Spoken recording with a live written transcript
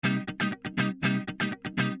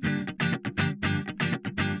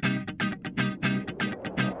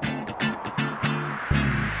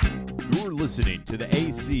listening to the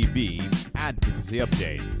ACB Advocacy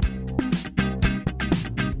Update.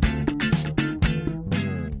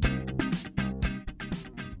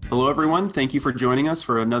 Hello, everyone. Thank you for joining us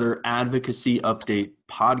for another Advocacy Update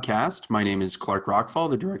podcast. My name is Clark Rockfall,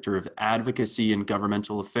 the Director of Advocacy and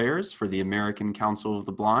Governmental Affairs for the American Council of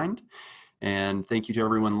the Blind. And thank you to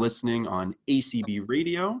everyone listening on ACB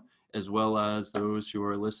Radio, as well as those who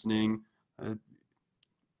are listening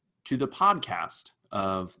to the podcast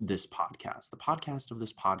of this podcast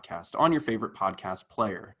on your favorite podcast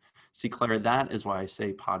player. See, Claire, that is why I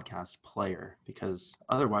say podcast player, because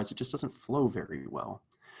otherwise it just doesn't flow very well.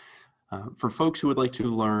 For folks who would like to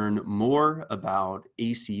learn more about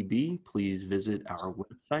ACB, please visit our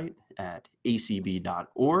website at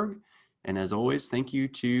acb.org. And as always, thank you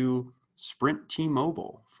to Sprint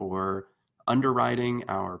T-Mobile for underwriting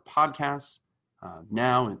our podcasts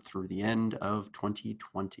now and through the end of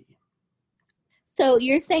 2020. So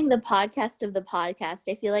you're saying the podcast of the podcast.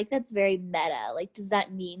 I feel like that's very meta. Like, does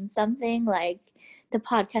that mean something? Like the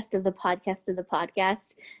podcast of the podcast of the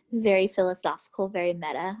podcast? Very philosophical, very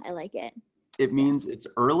meta. I like it. It means it's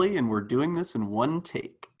early and we're doing this in one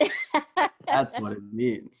take. That's what it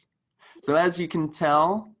means. So as you can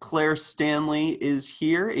tell, Claire Stanley is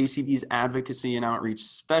here, ACB's Advocacy and Outreach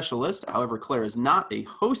Specialist. However, Claire is not a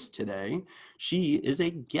host today. She is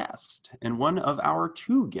a guest and one of our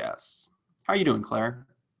two guests. How are you doing, Claire?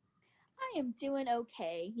 I am doing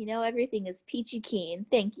okay. You know, everything is peachy keen.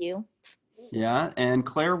 Thank you. Yeah, and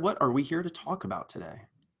Claire, what are we here to talk about today?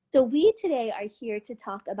 So we today are here to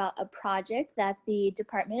talk about a project that the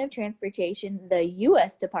Department of Transportation, the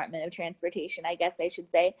U.S. Department of Transportation, I guess I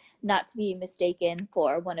should say, not to be mistaken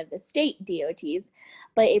for one of the state DOTs,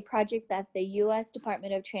 but a project that the U.S.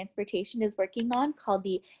 Department of Transportation is working on called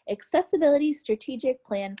the Accessibility Strategic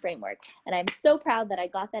Plan Framework. And I'm so proud that I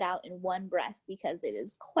got that out in one breath because it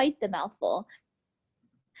is quite the mouthful.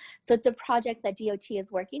 So it's a project that DOT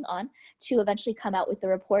is working on to eventually come out with a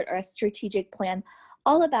report or a strategic plan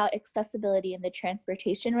all about accessibility in the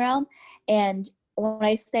transportation realm. And when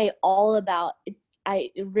I say all about,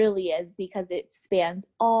 it really is, because it spans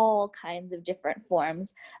all kinds of different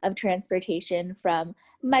forms of transportation, from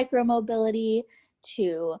micromobility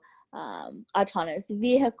to autonomous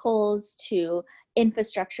vehicles to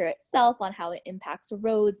infrastructure itself on how it impacts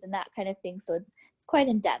roads and that kind of thing. So it's quite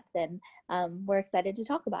in depth, and we're excited to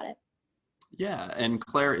talk about it. Yeah, and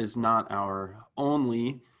Claire is not our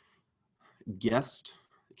only guest,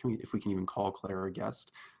 if we can even call Claire a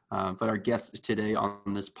guest, but our guest today on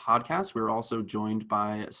this podcast, we're also joined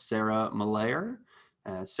by Sarah Malayer.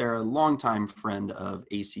 Sarah, longtime friend of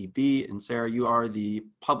ACB, and Sarah, you are the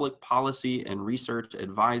Public Policy and Research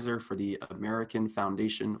Advisor for the American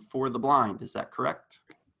Foundation for the Blind. Is that correct?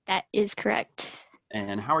 That is correct.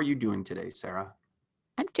 And how are you doing today, Sarah?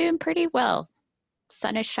 I'm doing pretty well.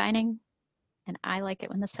 Sun is shining, and I like it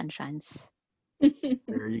when the sun shines.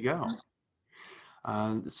 There you go.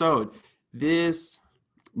 So this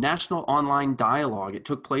national online dialogue, it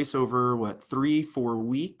took place over 3-4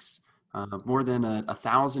 weeks. More than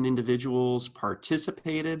 1,000 individuals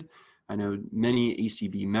participated. I know many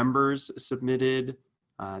ACB members submitted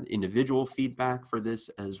individual feedback for this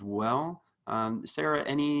as well. Sarah,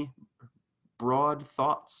 any broad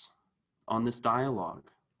thoughts on this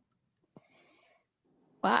dialogue?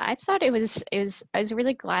 Well, I thought I was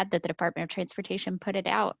really glad that the Department of Transportation put it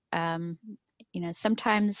out.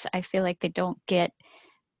 Sometimes I feel like they don't get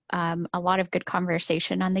a lot of good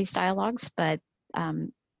conversation on these dialogues, but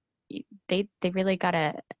they really got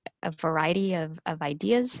a variety of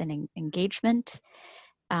ideas and engagement.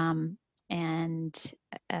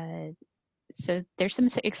 So there's some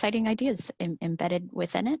exciting ideas embedded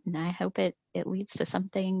within it, and I hope it leads to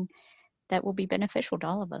something that will be beneficial to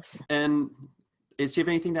all of us. And do you have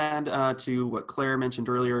anything to add to what Claire mentioned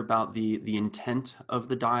earlier about the intent of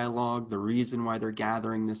the dialogue, the reason why they're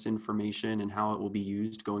gathering this information, and how it will be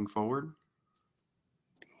used going forward?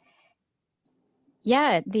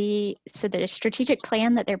 Yeah, the strategic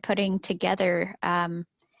plan that they're putting together, I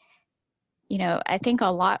think a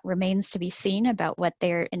lot remains to be seen about what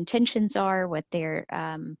their intentions are, what their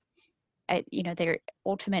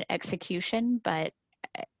ultimate execution. But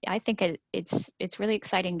I think it's really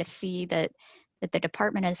exciting to see that the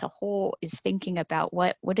department as a whole is thinking about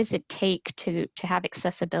what does it take to have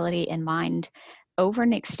accessibility in mind over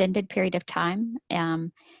an extended period of time,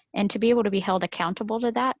 and to be able to be held accountable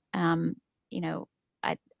to that.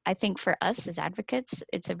 I think for us as advocates,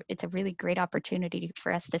 it's a really great opportunity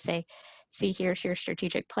for us to say, see, here's your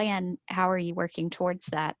strategic plan. How are you working towards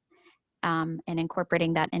that, and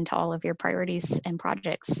incorporating that into all of your priorities and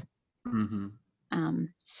projects? Mm-hmm.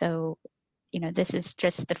 So this is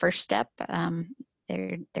just the first step.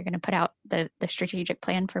 They're going to put out the strategic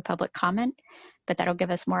plan for public comment, but that'll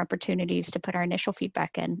give us more opportunities to put our initial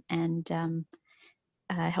feedback in and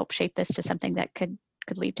help shape this to something that could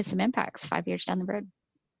lead to some impacts 5 years down the road.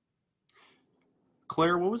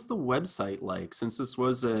 Claire, what was the website like? Since this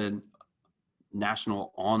was a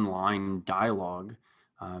national online dialogue,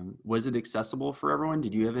 was it accessible for everyone?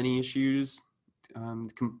 Did you have any issues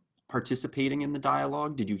participating in the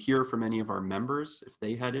dialogue? Did you hear from any of our members if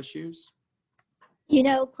they had issues?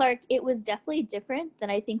 Clark, it was definitely different than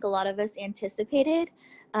I think a lot of us anticipated.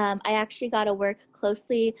 I actually got to work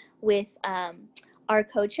closely with our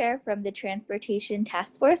co-chair from the Transportation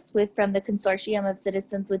Task Force from the Consortium of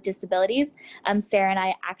Citizens with Disabilities. Sarah and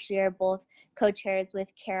I actually are both co-chairs with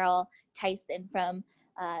Carol Tyson from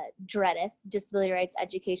DREDF, Disability Rights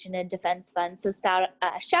Education and Defense Fund. So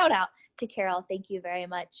shout out to Carol. Thank you very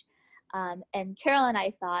much. And Carol and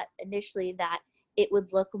I thought initially that it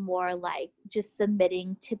would look more like just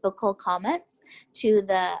submitting typical comments to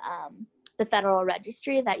the Federal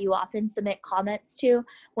Registry that you often submit comments to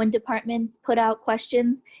when departments put out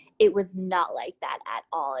questions. It was not like that at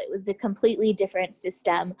all. It was a completely different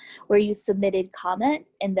system where you submitted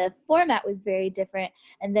comments and the format was very different.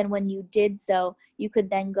 And then when you did so, you could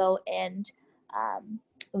then go and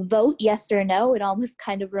vote yes or no. It almost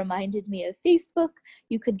kind of reminded me of Facebook.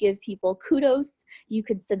 You could give people kudos. You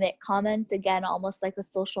could submit comments, again, almost like a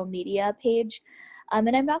social media page.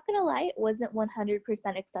 And I'm not going to lie, it wasn't 100%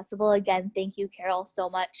 accessible. Again, thank you, Carol, so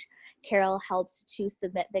much. Carol helped to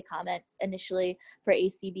submit the comments initially for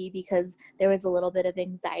ACB because there was a little bit of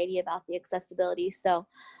anxiety about the accessibility. So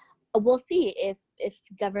we'll see if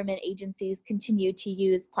government agencies continue to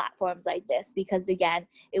use platforms like this, because again,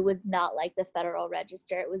 it was not like the Federal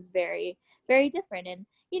Register. It was very, very different. And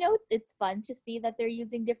it's fun to see that they're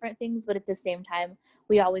using different things, but at the same time,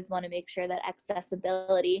 we always want to make sure that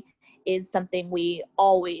accessibility is something we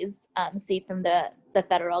always see from the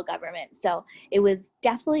federal government. So it was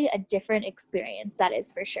definitely a different experience, that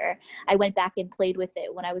is for sure. I went back and played with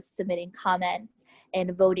it when I was submitting comments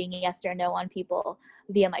and voting yes or no on people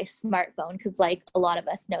via my smartphone, because like a lot of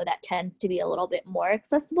us know, that tends to be a little bit more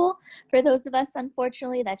accessible for those of us.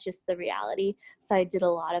 Unfortunately, that's just the reality. So I did a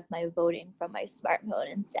lot of my voting from my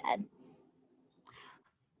smartphone instead.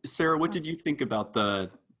 Sarah, what did you think about the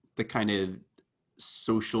kind of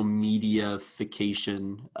social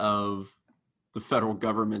media-fication of the federal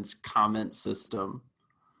government's comment system?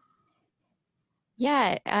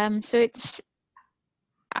 Yeah, so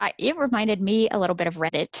it reminded me a little bit of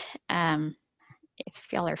Reddit.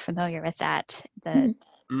 If y'all are familiar with that, the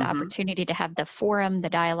opportunity to have the forum, the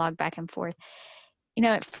dialogue back and forth.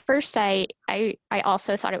 At first I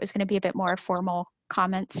also thought it was going to be a bit more formal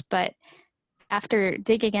comments, but after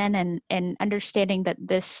digging in and understanding that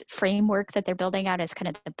this framework that they're building out is kind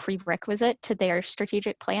of the prerequisite to their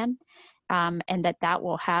strategic plan, and that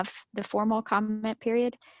will have the formal comment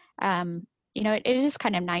period, it is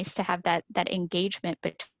kind of nice to have that engagement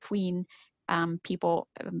between people,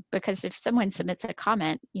 because if someone submits a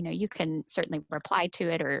comment, you can certainly reply to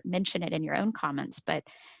it or mention it in your own comments, but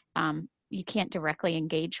you can't directly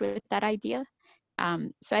engage with that idea.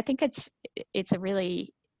 So I think it's a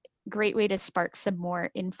really great way to spark some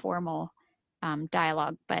more informal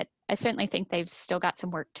dialogue, but I certainly think they've still got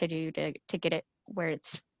some work to do to get it where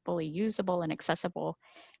it's fully usable and accessible.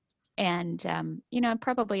 And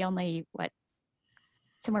probably only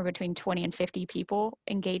somewhere between 20 and 50 people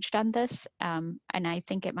engaged on this, and I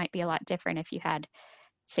think it might be a lot different if you had,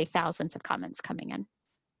 say, thousands of comments coming in.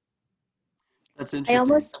 That's interesting.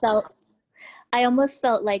 I almost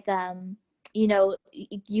felt like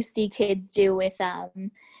you see kids do with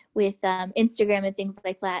Instagram and things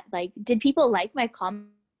like that. Like, did people like my comment?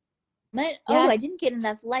 Yeah. Oh, I didn't get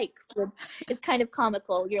enough likes. It's kind of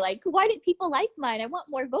comical. You're like, why didn't people like mine? I want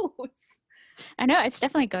more votes. I know, it's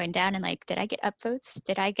definitely going down, and like, did I get upvotes?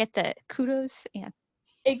 Did I get the kudos? Yeah.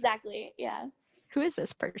 Exactly, yeah. Who is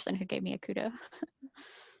this person who gave me a kudo?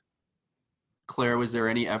 Claire, was there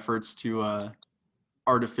any efforts to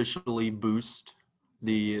artificially boost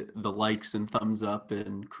the likes and thumbs up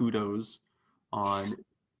and kudos on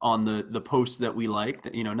the posts that we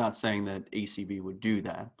liked? Not saying that ACB would do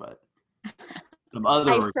that, but some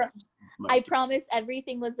other I promise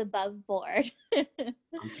everything was above board.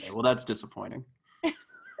 Okay, well, that's disappointing.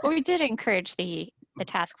 Well, we did encourage the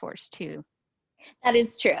task force to. That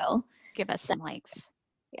is true. Give us some likes.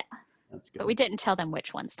 Yeah. That's good. But we didn't tell them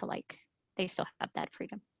which ones to like. They still have that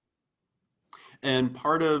freedom. And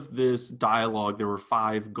part of this dialogue, there were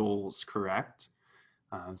 5 goals, correct?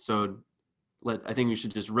 So I think we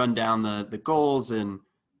should just run down the goals and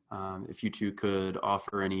If you two could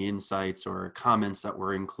offer any insights or comments that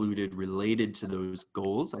were included related to those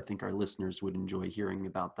goals, I think our listeners would enjoy hearing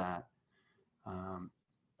about that.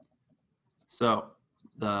 So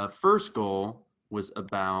the first goal was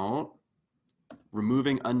about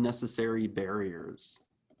removing unnecessary barriers.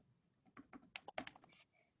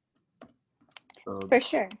 So, For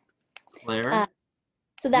sure. Claire,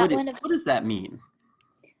 So that what does that mean?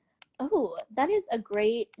 Oh, that is a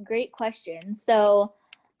great question. So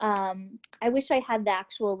I wish I had the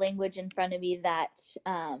actual language in front of me that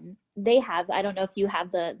they have. I don't know if you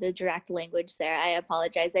have the direct language, Sarah. I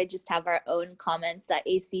apologize. I just have our own comments that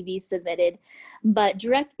ACB submitted. But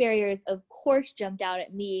direct barriers, of course, jumped out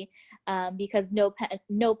at me because no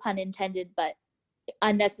pun intended, but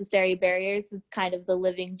unnecessary barriers. It's kind of the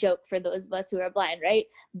living joke for those of us who are blind, right?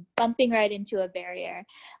 Bumping right into a barrier.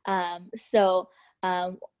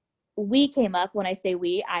 We came up, when I say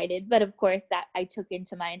we, I did, but of course that I took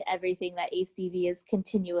into mind everything that ACB is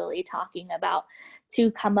continually talking about to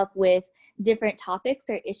come up with different topics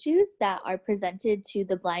or issues that are presented to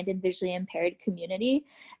the blind and visually impaired community.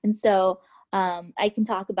 And so I can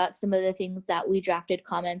talk about some of the things that we drafted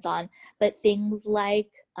comments on, but things like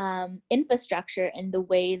infrastructure and the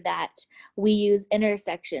way that we use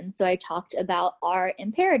intersections. So I talked about our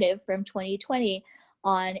imperative from 2020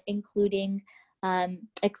 on including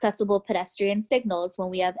accessible pedestrian signals when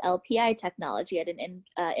we have LPI technology at an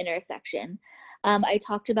intersection. I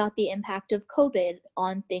talked about the impact of COVID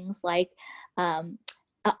on things like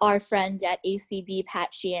our friend at ACB, Pat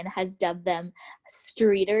Sheehan, has dubbed them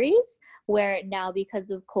streeteries, where now because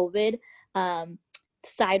of COVID,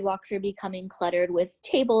 sidewalks are becoming cluttered with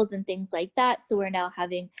tables and things like that. So we're now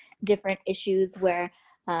having different issues where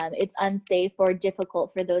it's unsafe or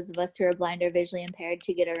difficult for those of us who are blind or visually impaired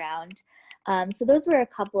to get around. So those were a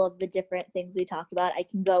couple of the different things we talked about. I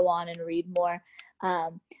can go on and read more,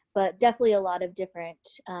 but definitely a lot of different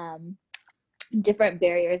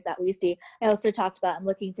barriers that we see. I also talked about, I'm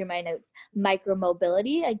looking through my notes,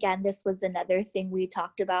 micromobility. Again, this was another thing we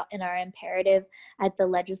talked about in our imperative at the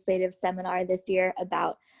legislative seminar this year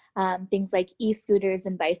about things like e-scooters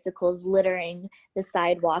and bicycles littering the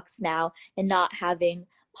sidewalks now and not having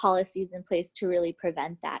policies in place to really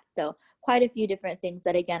prevent that. So quite a few different things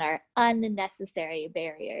that, again, are unnecessary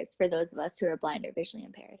barriers for those of us who are blind or visually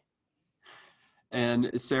impaired.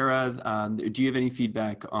 And Sarah, do you have any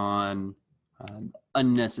feedback on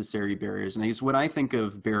unnecessary barriers? And I guess when I think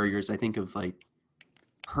of barriers, I think of like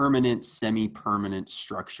permanent, semi-permanent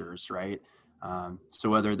structures, right? So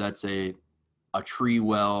whether that's a tree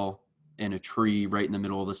well and a tree right in the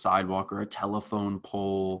middle of the sidewalk, or a telephone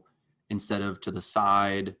pole instead of to the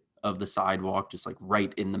side of the sidewalk, just like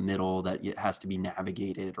right in the middle that it has to be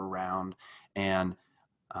navigated around. And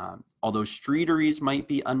although streeteries might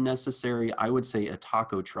be unnecessary, I would say a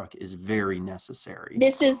taco truck is very necessary.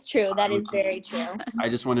 This is true. That is very true. I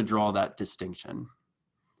just want to draw that distinction.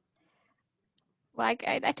 Well,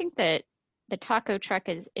 I think that the taco truck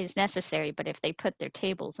is necessary, but if they put their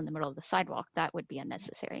tables in the middle of the sidewalk, that would be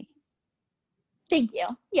unnecessary. Thank you.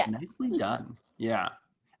 Yes. Nicely done. Yeah.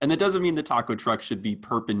 And that doesn't mean the taco truck should be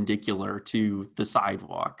perpendicular to the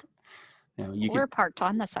sidewalk. Or parked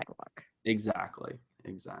on the sidewalk. Exactly.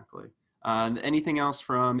 Anything else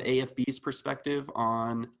from AFB's perspective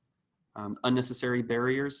on unnecessary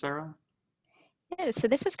barriers, Sarah? Yeah, so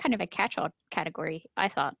this was kind of a catch-all category, I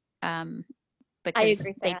thought, because I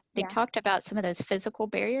agree, they talked about some of those physical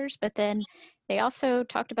barriers, but then they also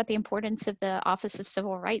talked about the importance of the Office of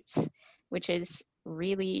Civil Rights, which is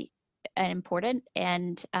really important.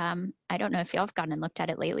 And I don't know if y'all have gone and looked at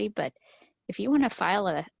it lately, but if you want to file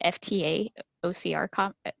a FTA OCR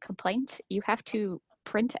complaint, you have to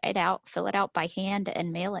print it out, fill it out by hand,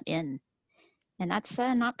 and mail it in. And that's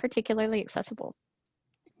not particularly accessible.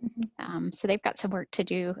 So they've got some work to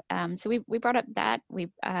do. So we brought up that. We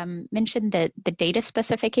mentioned the data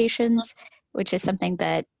specifications, which is something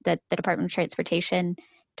that the Department of Transportation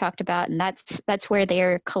talked about, and that's where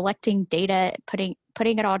they're collecting data, putting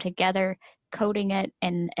it all together, coding it,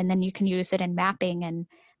 and then you can use it in mapping and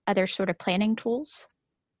other sort of planning tools.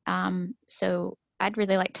 So I'd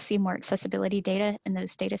really like to see more accessibility data in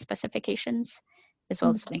those data specifications, as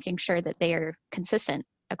well as making sure that they are consistent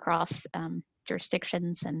across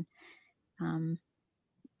jurisdictions and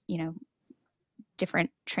different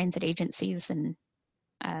transit agencies and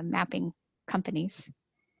mapping companies.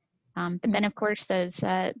 But then, of course, those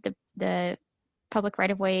the public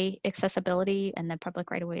right-of-way accessibility and the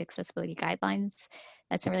public right-of-way accessibility guidelines,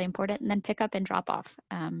 that's really important. And then pick up and drop off,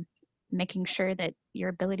 making sure that your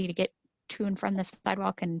ability to get to and from the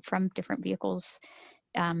sidewalk and from different vehicles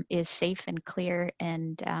is safe and clear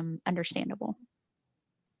and understandable.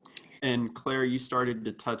 And Claire, you started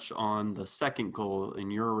to touch on the second goal in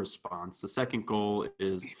your response. The second goal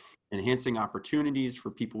is enhancing opportunities for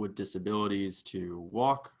people with disabilities to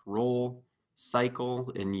walk, roll,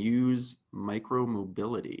 cycle, and use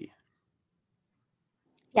micromobility.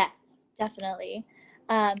 Yes, definitely.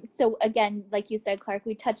 So again, like you said, Clark,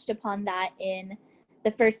 we touched upon that in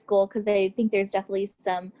the first goal because I think there's definitely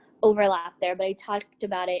some overlap there, but I talked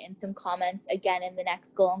about it in some comments again in the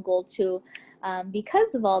next goal and goal 2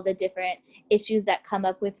 because of all the different issues that come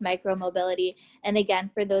up with micromobility. And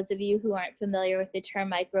again, for those of you who aren't familiar with the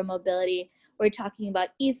term micromobility, we're talking about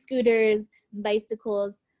e-scooters,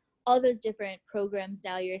 bicycles, all those different programs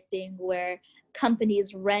now you're seeing where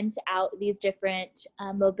companies rent out these different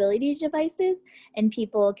mobility devices and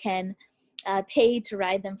people can pay to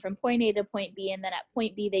ride them from point A to point B, and then at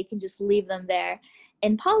point B they can just leave them there.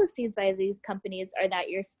 And policies by these companies are that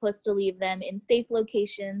you're supposed to leave them in safe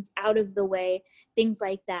locations, out of the way, things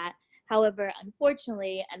like that. However,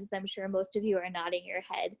 unfortunately, as I'm sure most of you are nodding your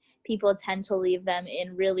head, people tend to leave them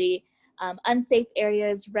in really unsafe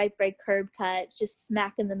areas, right by curb cuts, just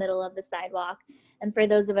smack in the middle of the sidewalk. And for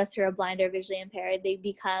those of us who are blind or visually impaired, they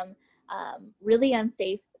become really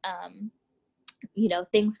unsafe,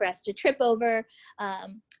 things for us to trip over.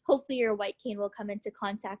 Hopefully your white cane will come into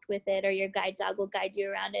contact with it or your guide dog will guide you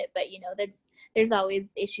around it. But, there's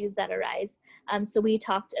always issues that arise. So we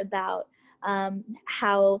talked about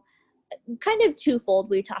how kind of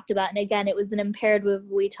twofold we talked about. And again, it was an imperative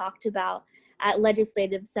we talked about at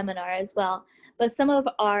legislative seminar as well. But some of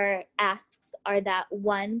our asks are that,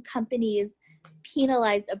 one, companies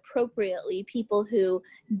penalize appropriately people who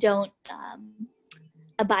don't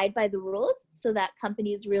abide by the rules so that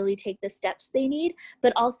companies really take the steps they need,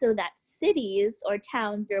 but also that cities or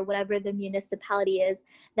towns or whatever the municipality is,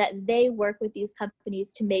 that they work with these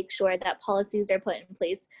companies to make sure that policies are put in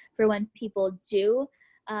place for when people do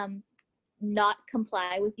not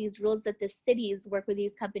comply with these rules, that the cities work with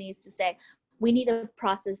these companies to say, we need a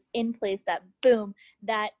process in place that, boom,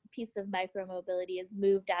 that piece of micromobility is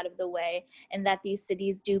moved out of the way, and that these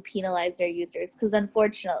cities do penalize their users. Because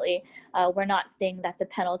unfortunately, we're not seeing that the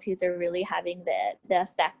penalties are really having the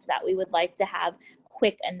effect that we would like to have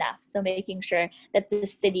quick enough. So making sure that the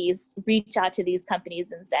cities reach out to these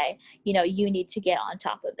companies and say, you need to get on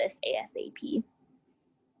top of this ASAP.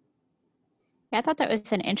 I thought that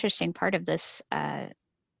was an interesting part of this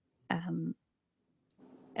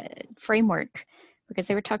framework, because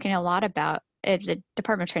they were talking a lot about, the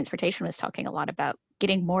Department of Transportation was talking a lot about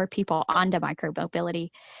getting more people onto micromobility.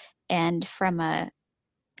 And from a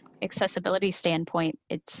accessibility standpoint,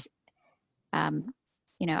 it's, I'd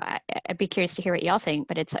be curious to hear what y'all think,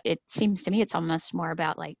 but it seems to me it's almost more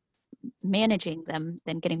about like managing them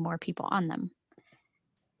than getting more people on them.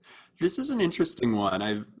 This is an interesting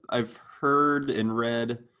one. I've heard and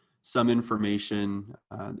read some information,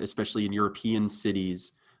 especially in European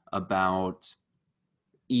cities, about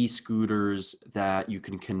e-scooters that you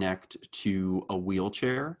can connect to a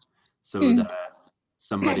wheelchair so that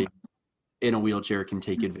somebody in a wheelchair can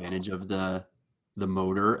take advantage of the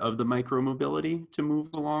motor of the micromobility to move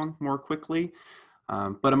along more quickly.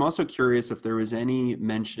 But I'm also curious if there was any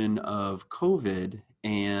mention of COVID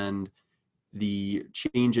and the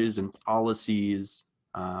changes in policies,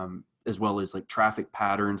 as well as like traffic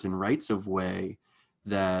patterns and rights of way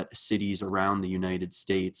that cities around the United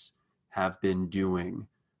States have been doing.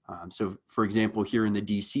 So for example, here in the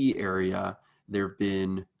DC area, there have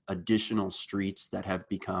been additional streets that have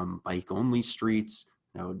become bike-only streets.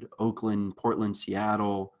 Oakland, Portland,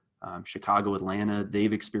 Seattle, Chicago, Atlanta,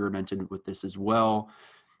 they've experimented with this as well.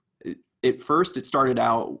 At first, it started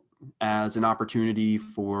out as an opportunity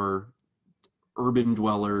for urban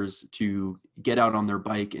dwellers to get out on their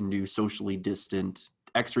bike and do socially distant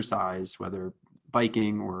exercise, whether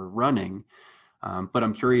biking or running. But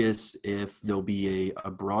I'm curious if there'll be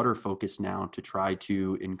a broader focus now to try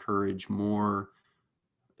to encourage more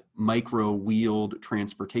micro-wheeled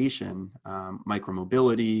transportation,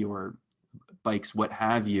 micromobility or bikes, what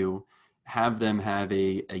have you, have them have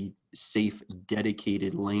a safe,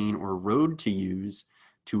 dedicated lane or road to use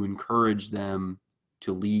to encourage them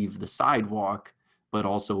to leave the sidewalk, but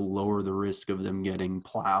also lower the risk of them getting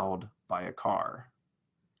plowed by a car.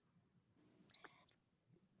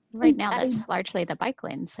 Right now, that's largely the bike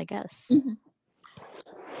lanes, I guess. Mm-hmm.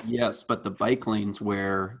 Yes, but the bike lanes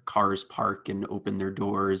where cars park and open their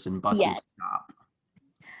doors and buses stop.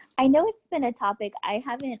 I know it's been a topic. I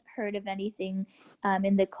haven't heard of anything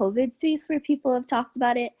in the COVID space where people have talked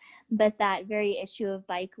about it, but that very issue of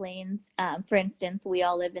bike lanes, for instance, we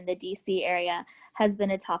all live in the DC area, has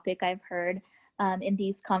been a topic I've heard. in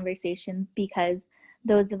these conversations, because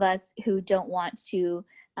those of us who don't want to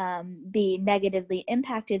be negatively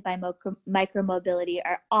impacted by micromobility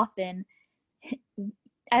are often,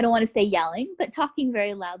 I don't want to say yelling, but talking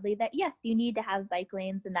very loudly that yes, you need to have bike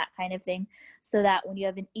lanes and that kind of thing, so that when you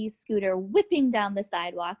have an e-scooter whipping down the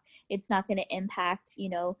sidewalk, it's not going to impact, you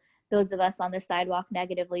know, those of us on the sidewalk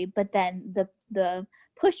negatively. But then the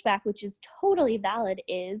pushback, which is totally valid,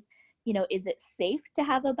 is, you know, is it safe to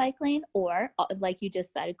have a bike lane? Or like you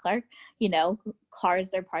just said, Clark, you know,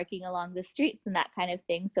 cars are parking along the streets and that kind of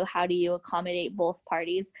thing. So how do you accommodate both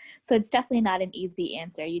parties? So it's definitely not an easy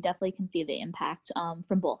answer. You definitely can see the impact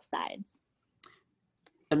from both sides.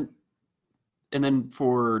 And then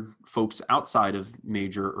for folks outside of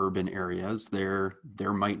major urban areas, there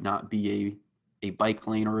might not be a bike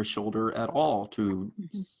lane or a shoulder at all to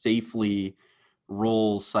safely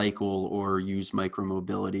roll, cycle, or use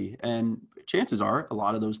micromobility. And chances are a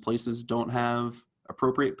lot of those places don't have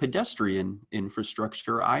appropriate pedestrian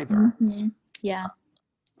infrastructure either. Mm-hmm. Yeah.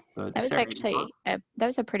 But That was Sarah, actually that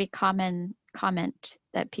was a pretty common comment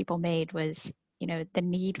that people made, was, you know, the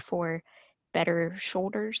need for better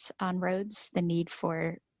shoulders on roads, the need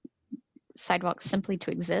for sidewalks simply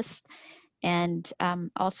to exist, and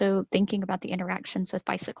also thinking about the interactions with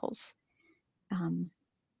bicycles,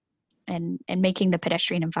 and making the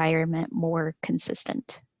pedestrian environment more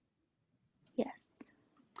consistent. Yes.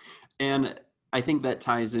 And I think that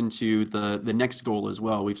ties into the next goal as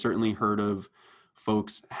well. We've certainly heard of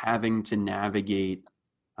folks having to navigate,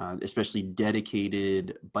 especially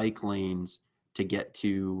dedicated bike lanes to get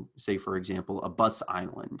to, say, for example, a bus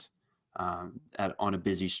island on a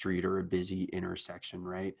busy street or a busy intersection,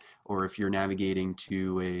 right? Or if you're navigating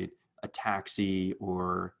to a taxi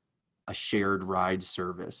or a shared ride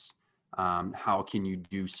service, how can you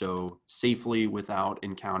do so safely without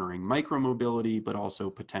encountering micromobility, but also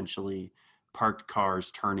potentially parked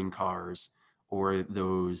cars, turning cars, or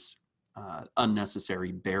those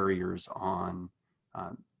unnecessary barriers on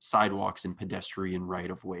sidewalks and pedestrian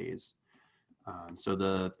right-of-ways. So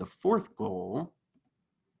the fourth goal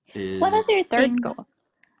is One other Third goal.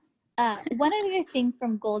 One other thing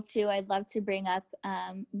from goal 2 I'd love to bring up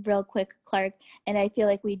real quick, Clark, and I feel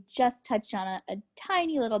like we just touched on a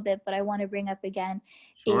tiny little bit, but I want to bring up again,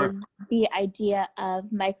 Sure. is the idea of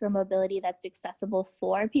micromobility that's accessible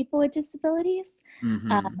for people with disabilities.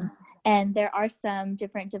 And there are some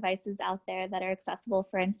different devices out there that are accessible,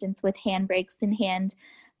 for instance, with handbrakes and hand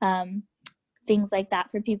things like that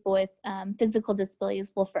for people with physical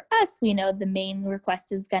disabilities. Well, for us, we know the main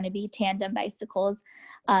request is going to be tandem bicycles.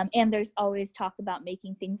 And there's always talk about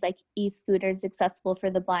making things like e-scooters accessible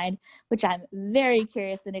for the blind, which I'm very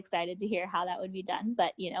curious and excited to hear how that would be done.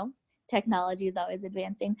 But, you know, technology is always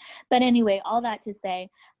advancing. But anyway, all that to say,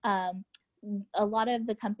 a lot of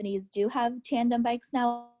the companies do have tandem bikes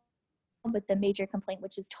now, but the major complaint,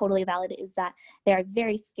 which is totally valid, is that they are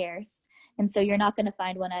very scarce. And so you're not going to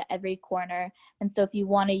find one at every corner. And so if you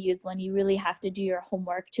want to use one, you really have to do your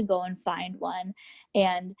homework to go and find one.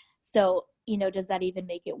 And so, you know, does that even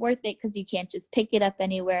make it worth it? Because you can't just pick it up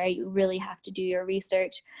anywhere. You really have to do your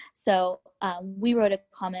research. So we wrote a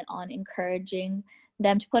comment on encouraging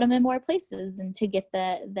them to put them in more places and to get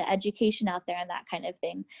the education out there and that kind of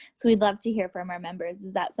thing. So we'd love to hear from our members.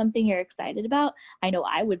 Is that something you're excited about? I know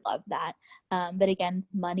I would love that. But again,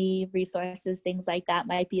 money, resources, things like that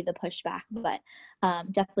might be the pushback, but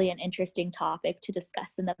definitely an interesting topic to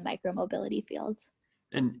discuss in the micromobility fields.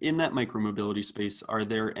 And in that micromobility space, are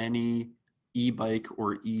there any e-bike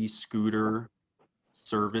or e-scooter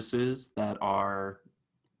services that are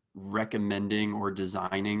recommending or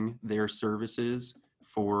designing their services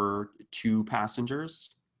for 2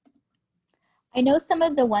 passengers? I know some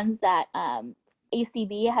of the ones that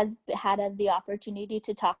ACB has had the opportunity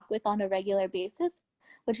to talk with on a regular basis,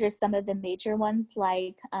 which are some of the major ones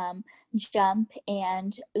like Jump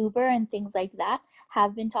and Uber and things like that,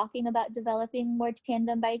 have been talking about developing more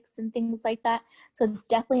tandem bikes and things like that. So it's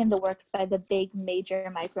definitely in the works by the big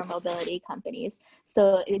major micromobility companies.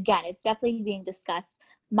 So again, it's definitely being discussed.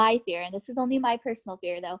 My fear, and this is only my personal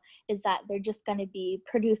fear though, is that they're just going to be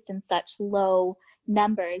produced in such low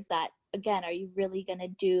numbers that, again, are you really going to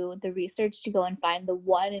do the research to go and find the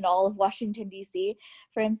one in all of Washington, D.C.,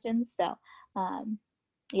 for instance? So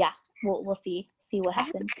yeah, we'll see what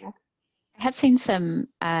happens. I have seen some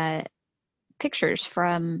pictures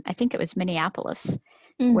from, I think it was Minneapolis,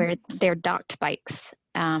 where they're docked bikes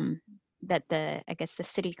that I guess the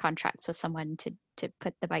city contracts with someone to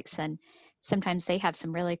put the bikes in. Sometimes they have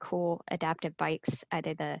some really cool adaptive bikes,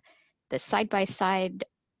 either the side-by-side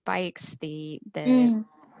bikes, the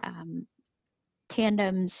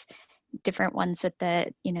tandems, different ones with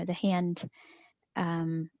the hand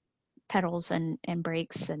pedals and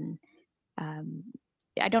brakes. And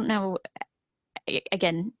I don't know,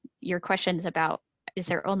 again, your questions about, is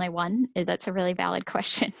there only one? That's a really valid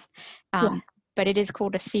question. Yeah. But it is cool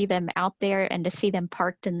to see them out there and to see them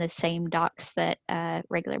parked in the same docks that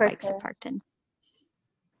regular For bikes sure. are parked in.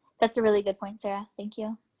 That's a really good point, Sarah. Thank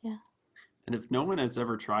you. Yeah. And if no one has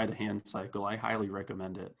ever tried a hand cycle, I highly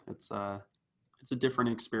recommend it. It's a different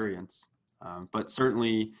experience, but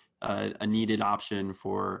certainly a needed option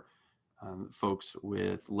for folks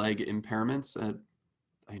with leg impairments.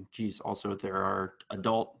 And geez, also there are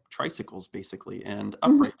adult tricycles basically, and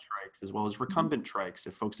upright trikes, as well as recumbent trikes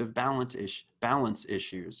if folks have balance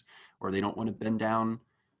issues, or they don't want to bend down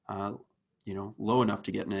low enough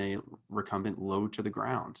to get in a recumbent low to the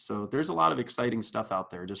ground. So there's a lot of exciting stuff out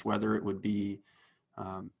there. Just whether it would be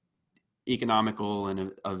economical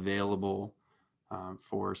and available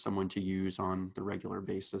for someone to use on the regular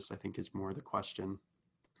basis, I think is more the question.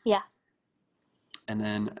 Yeah. And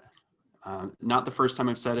then not the first time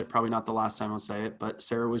I've said it, probably not the last time I'll say it, but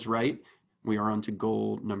Sarah was right. We are on to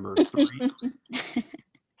goal number 3.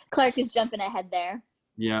 Clark is jumping ahead there.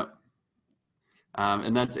 Yeah.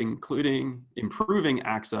 And that's including improving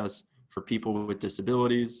access for people with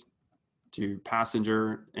disabilities to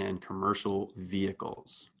passenger and commercial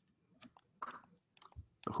vehicles.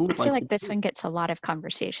 So who would I feel like to this one gets a lot of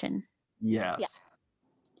conversation. Yes.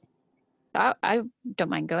 I don't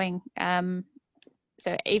mind going.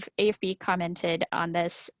 So AFB commented on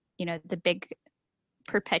this, the big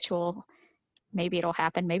perpetual, maybe it'll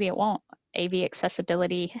happen, maybe it won't, AV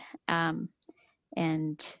accessibility, and,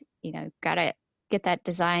 got to get that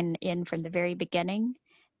design in from the very beginning.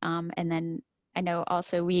 And then I know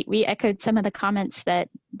also we echoed some of the comments that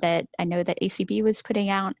I know that ACB was putting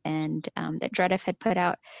out, and that DREDF had put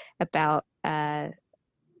out about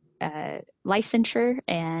licensure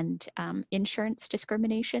and insurance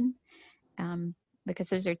discrimination, because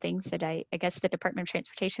those are things that I guess the Department of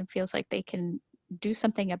Transportation feels like they can do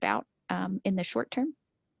something about in the short term.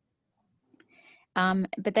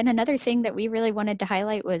 But then another thing that we really wanted to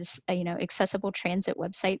highlight was, accessible transit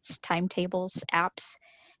websites, timetables, apps,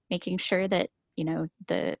 making sure that,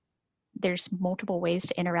 there's multiple ways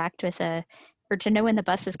to interact with or to know when the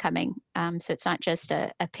bus is coming. So it's not just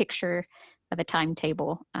a picture of a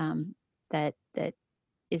timetable that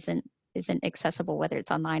isn't accessible, whether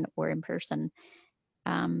it's online or in person.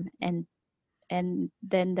 And then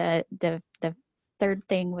the third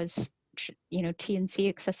thing was, TNC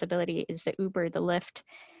accessibility is the Uber, the Lyft,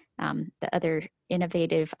 the other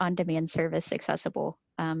innovative on-demand service accessible,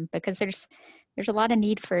 because there's a lot of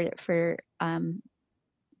need for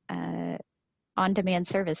on-demand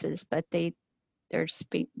services, but they've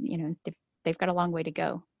got a long way to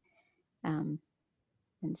go. And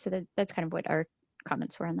so that's kind of what our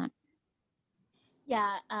comments were on that.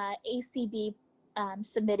 Yeah, ACB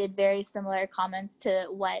submitted very similar comments to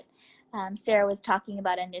what Sarah was talking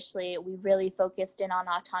about initially. We really focused in on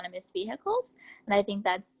autonomous vehicles, and I think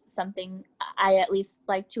that's something I at least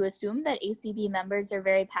like to assume that ACB members are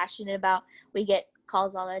very passionate about. We get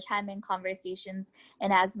calls all the time and conversations,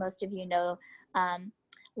 and as most of you know,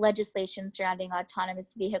 legislation surrounding autonomous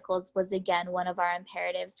vehicles was again one of our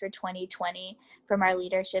imperatives for 2020 from our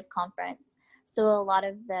leadership conference. So a lot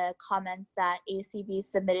of the comments that ACB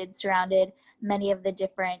submitted surrounded many of the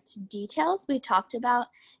different details we talked about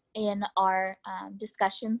in our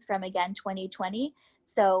discussions from, again, 2020.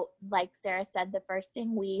 So like Sarah said, the first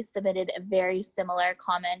thing, we submitted a very similar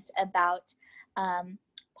comment about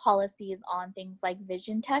policies on things like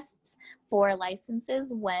vision tests for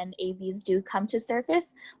licenses when AVs do come to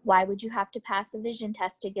surface. Why would you have to pass a vision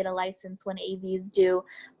test to get a license when AVs do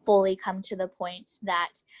fully come to the point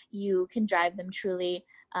that you can drive them truly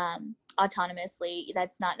autonomously?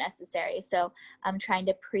 That's not necessary. So I'm trying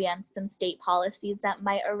to preempt some state policies that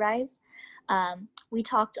might arise. We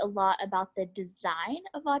talked a lot about the design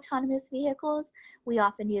of autonomous vehicles. We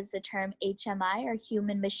often use the term HMI, or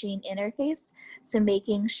human machine interface. So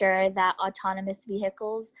making sure that autonomous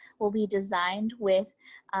vehicles will be designed with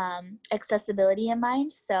accessibility in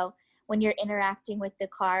mind. So when you're interacting with the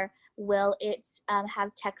car, will it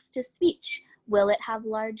have text to speech? Will it have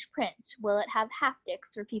large print? Will it have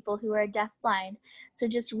haptics for people who are deafblind? So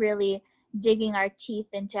just really digging our teeth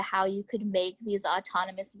into how you could make these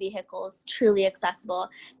autonomous vehicles truly accessible,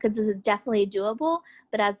 because it's definitely doable.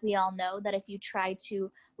 But as we all know, that if you try to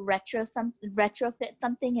retrofit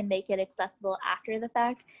something and make it accessible after the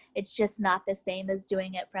fact, it's just not the same as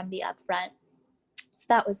doing it from the upfront. So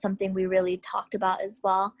that was something we really talked about as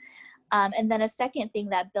well. And then a second thing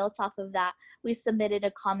that built off of that, we submitted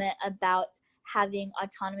a comment about having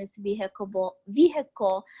autonomous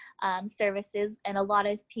vehicle services, and a lot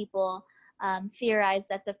of people theorize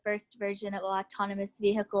that the first version of autonomous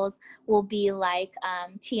vehicles will be like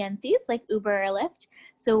TNCs, like Uber or Lyft.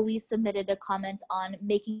 So we submitted a comment on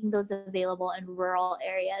making those available in rural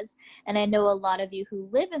areas. And I know a lot of you who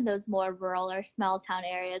live in those more rural or small town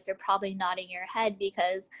areas are probably nodding your head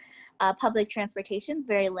because public transportation is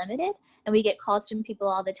very limited. And we get calls from people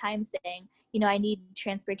all the time saying, you know, I need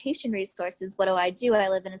transportation resources. What do? I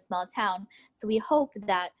live in a small town. So we hope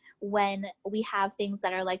that when we have things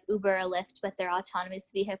that are like Uber or Lyft, but they're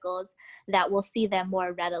autonomous vehicles, that we'll see them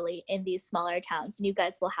more readily in these smaller towns, and you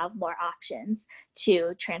guys will have more options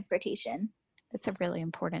to transportation. That's a really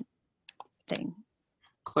important thing.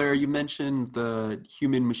 Claire, you mentioned the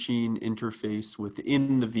human-machine interface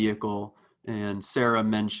within the vehicle, and Sarah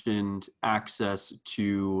mentioned access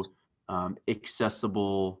to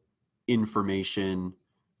accessible information,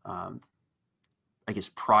 I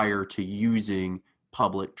guess, prior to using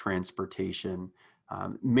public transportation.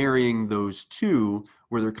 Marrying those two,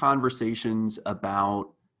 were there conversations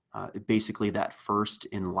about basically that first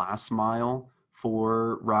and last mile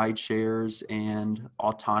for ride shares and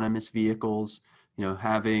autonomous vehicles, you know,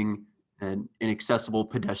 having an accessible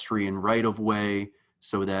pedestrian right of way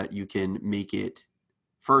so that you can make it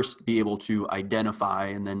first be able to identify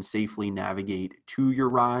and then safely navigate to your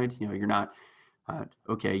ride. You know, you're not,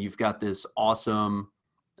 okay, you've got this awesome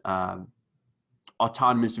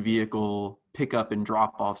autonomous vehicle pickup and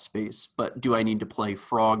drop off space, but do I need to play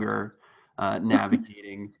Frogger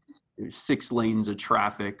navigating 6 lanes of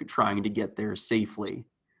traffic trying to get there safely,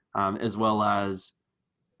 as well as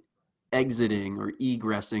exiting or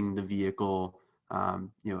egressing the vehicle? You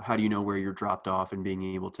know, how do you know where you're dropped off and being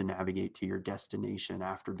able to navigate to your destination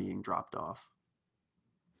after being dropped off?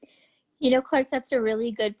 You know, Clark, that's a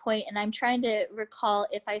really good point. And I'm trying to recall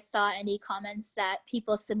if I saw any comments that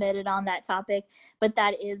people submitted on that topic, but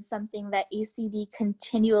that is something that ACB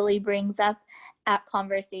continually brings up at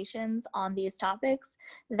conversations on these topics,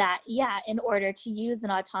 that, yeah, in order to use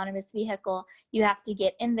an autonomous vehicle, you have to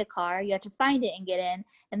get in the car, you have to find it and get in.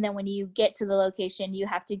 And then when you get to the location, you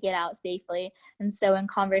have to get out safely. And so in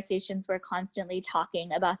conversations, we're constantly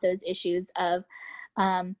talking about those issues of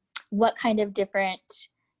what kind of different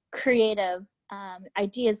creative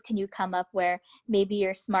ideas can you come up where maybe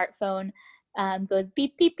your smartphone goes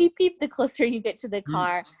beep, beep, beep, beep the closer you get to the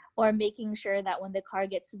car, or making sure that when the car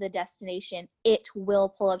gets to the destination, it will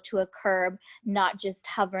pull up to a curb, not just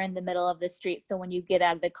hover in the middle of the street. So when you get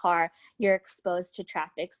out of the car, you're exposed to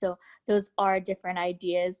traffic. So those are different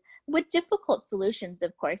ideas with difficult solutions,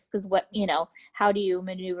 of course, because what, you know, how do you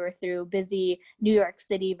maneuver through busy New York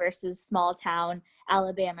City versus small town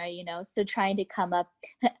Alabama, you know? So trying to come up,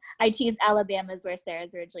 I tease Alabama is where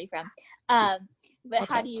Sarah's originally from.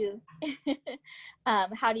 But how do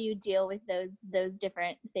you deal with those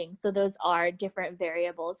different things? So those are different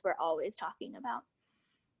variables we're always talking about.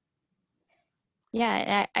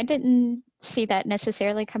 Yeah, I didn't see that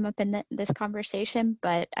necessarily come up in this conversation,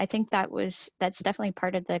 but I think that's definitely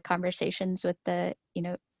part of the conversations with the, you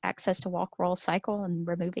know, access to walk, roll, cycle, and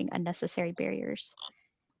removing unnecessary barriers.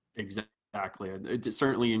 Exactly. It's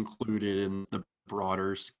certainly included in the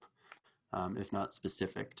broader, if not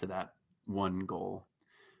specific to that one goal.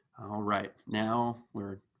 All right, now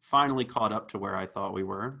we're finally caught up to where I thought we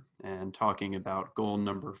were and talking about goal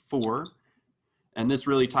number 4. And this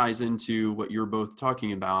really ties into what you're both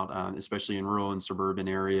talking about, especially in rural and suburban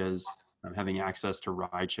areas, having access to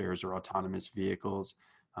ride shares or autonomous vehicles,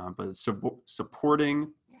 but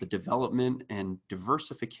supporting the development and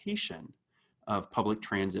diversification of public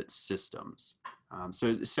transit systems.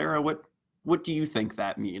 So Sarah, what do you think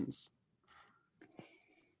that means?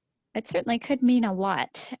 It certainly could mean a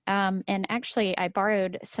lot. And actually, I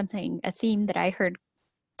borrowed a theme that I heard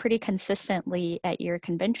pretty consistently at your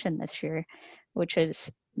convention this year, which is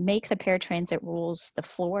make the paratransit rules the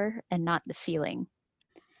floor and not the ceiling.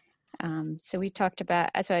 So we talked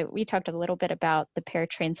a little bit about the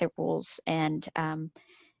paratransit rules and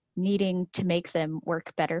needing to make them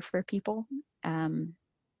work better for people.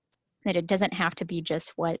 That it doesn't have to be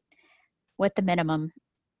just what the minimum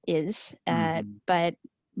is, but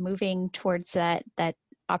moving towards that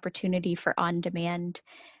opportunity for on-demand,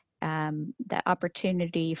 the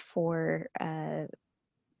opportunity for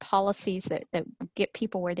policies that get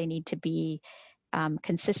people where they need to be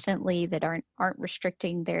consistently, that aren't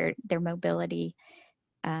restricting their mobility,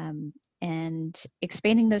 and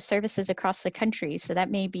expanding those services across the country. So that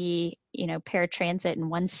may be, you know, paratransit in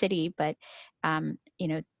one city, but you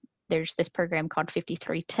know, there's this program called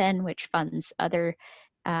 5310, which funds other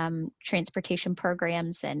transportation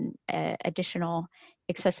programs and additional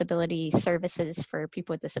accessibility services for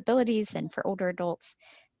people with disabilities and for older adults.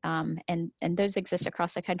 And those exist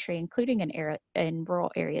across the country, including in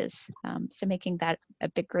rural areas. So making that a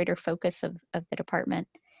bit greater focus of the department.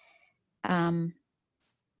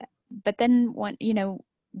 But then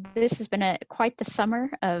this has been quite the summer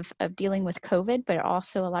of dealing with COVID, but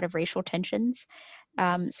also a lot of racial tensions.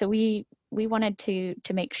 So we wanted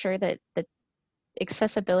to make sure that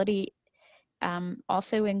accessibility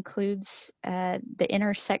also includes the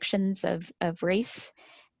intersections of race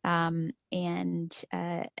and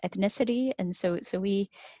ethnicity. And so we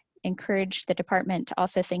encourage the department to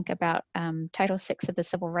also think about Title VI of the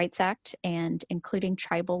Civil Rights Act and including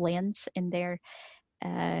tribal lands in their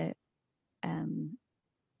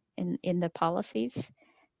in the policies.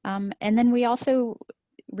 And then we also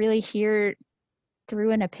really threw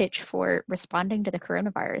in a pitch for responding to the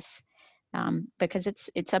coronavirus, because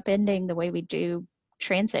it's upending the way we do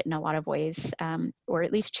transit in a lot of ways, or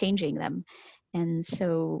at least changing them. And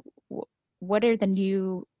so what are the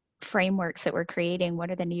new frameworks that we're creating? What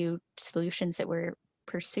are the new solutions that we're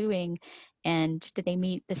pursuing? And do they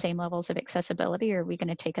meet the same levels of accessibility, or are we going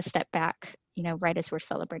to take a step back, right as we're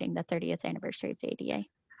celebrating the 30th anniversary of the ADA?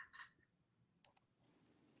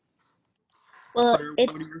 Well, Claire,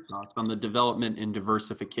 what are your thoughts on the development and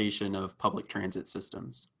diversification of public transit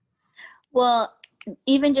systems? Well,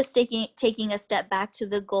 even just taking a step back to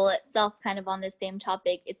the goal itself, kind of on the same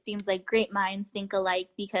topic, it seems like great minds think alike,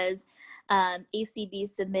 because ACB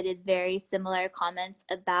submitted very similar comments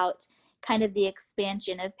about kind of the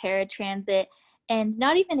expansion of paratransit, and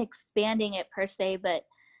not even expanding it per se, but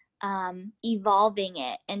evolving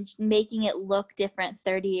it and making it look different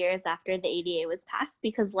 30 years after the ADA was passed,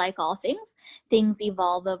 because like all things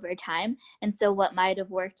evolve over time. And so what might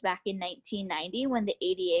have worked back in 1990 when the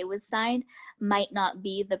ADA was signed might not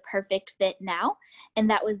be the perfect fit now. And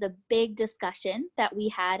that was a big discussion that we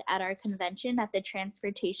had at our convention at the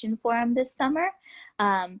Transportation Forum this summer.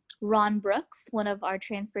 Ron Brooks, one of our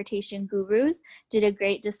transportation gurus, did a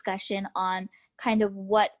great discussion on kind of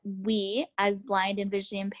what we as blind and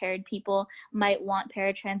visually impaired people might want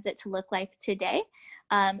paratransit to look like today.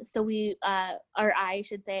 So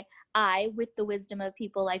I, with the wisdom of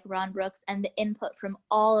people like Ron Brooks and the input from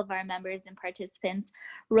all of our members and participants,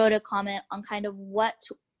 wrote a comment on kind of what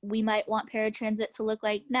we might want paratransit to look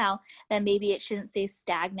like now, that maybe it shouldn't stay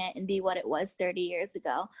stagnant and be what it was 30 years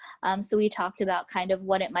ago. So we talked about kind of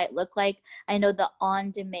what it might look like. I know the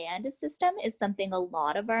on-demand system is something a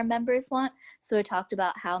lot of our members want. So we talked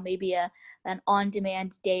about how maybe an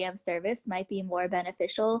on-demand day of service might be more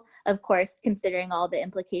beneficial, of course, considering all the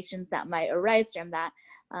implications that might arise from that.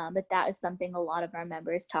 But that is something a lot of our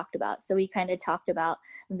members talked about. So we kind of talked about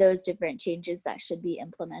those different changes that should be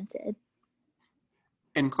implemented.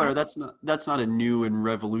 And Claire, that's not a new and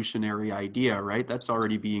revolutionary idea, right? That's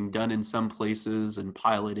already being done in some places and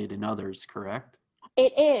piloted in others, correct?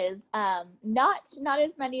 It is not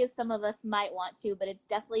as many as some of us might want to, but it's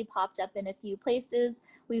definitely popped up in a few places.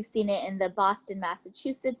 We've seen it in the Boston,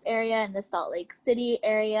 Massachusetts area, and the Salt Lake City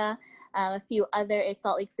area,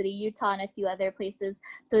 Salt Lake City, Utah, and a few other places.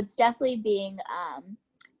 So it's definitely being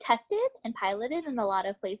tested and piloted in a lot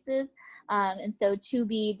of places. And so to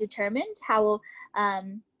be determined how,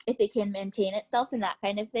 if it can maintain itself and that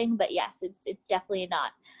kind of thing. But yes, it's definitely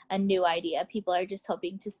not a new idea. People are just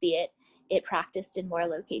hoping to see it practiced in more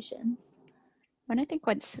locations. And I think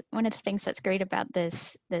one of the things that's great about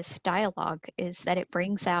this dialogue is that it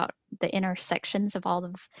brings out the intersections of all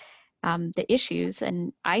of the issues.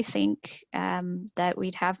 And I think that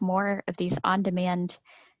we'd have more of these on-demand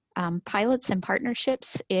pilots and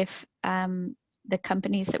partnerships if the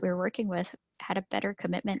companies that we were working with had a better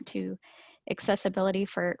commitment to accessibility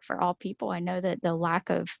for all people. I know that the lack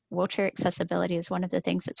of wheelchair accessibility is one of the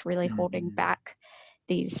things that's really holding back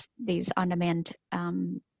these on-demand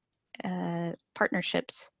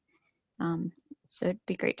partnerships. So it'd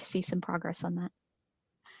be great to see some progress on that.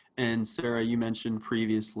 And Sarah, you mentioned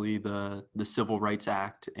previously the Civil Rights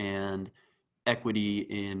Act and equity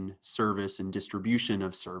in service and distribution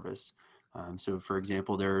of service. So for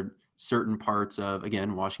example, there are certain parts of,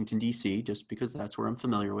 again, Washington, D.C., just because that's where I'm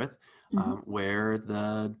familiar with, where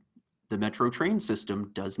the metro train system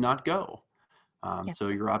does not go. So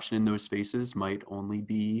your option in those spaces might only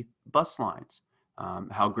be bus lines.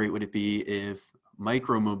 How great would it be if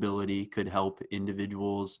micromobility could help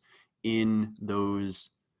individuals in those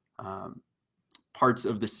parts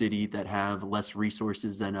of the city that have less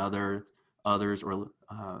resources than others, or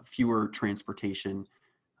fewer transportation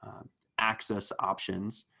access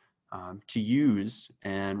options, to use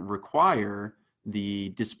and require the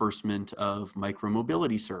disbursement of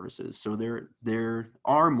micromobility services. So there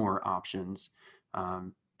are more options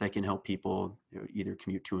that can help people either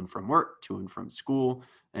commute to and from work, to and from school,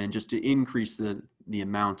 and just to increase the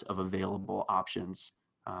amount of available options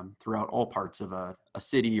throughout all parts of a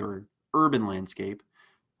city or urban landscape,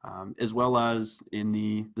 as well as in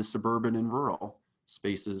the suburban and rural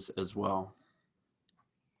spaces as well.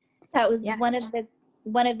 That was Yeah. one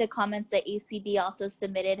of the comments that ACB also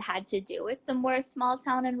submitted had to do with the more small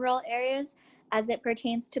town and rural areas as it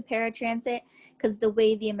pertains to paratransit, because the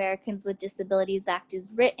way the Americans with Disabilities Act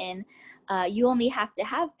is written, you only have to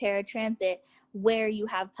have paratransit where you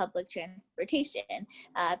have public transportation.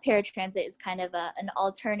 Paratransit is kind of an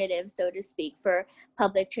alternative, so to speak, for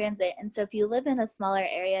public transit. And so if you live in a smaller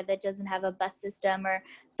area that doesn't have a bus system or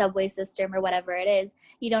subway system or whatever it is,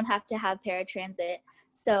 you don't have to have paratransit.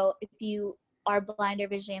 So if you are blind or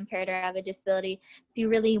visually impaired or have a disability, if you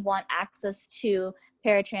really want access to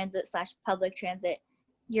paratransit / public transit,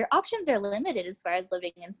 your options are limited as far as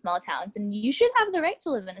living in small towns, and you should have the right to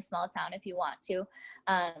live in a small town if you want to.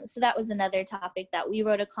 So that was another topic that we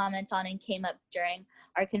wrote a comment on and came up during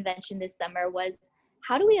our convention this summer, was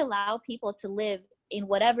how do we allow people to live in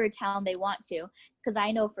whatever town they want to? Because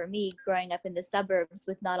I know for me, growing up in the suburbs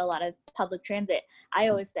with not a lot of public transit, I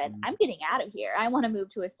always said, I'm getting out of here. I want to move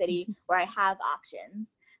to a city where I have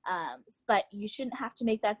options. But you shouldn't have to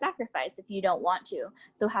make that sacrifice if you don't want to.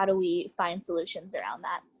 So how do we find solutions around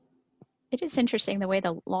that? It is interesting the way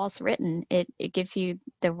the law's written. It gives you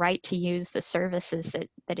the right to use the services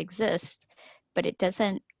that exist, but it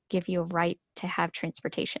doesn't give you a right to have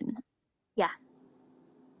transportation. Yeah.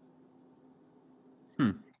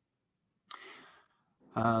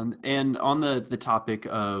 And on the topic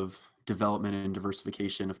of development and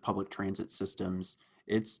diversification of public transit systems,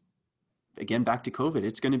 it's, again, back to COVID,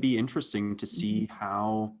 it's going to be interesting to see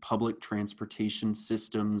how public transportation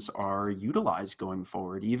systems are utilized going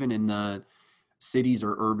forward, even in the cities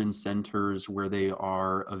or urban centers where they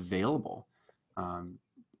are available.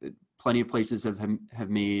 Plenty of places have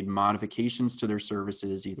made modifications to their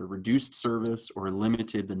services, either reduced service or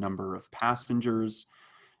limited the number of passengers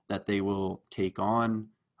that they will take on.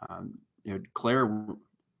 Claire,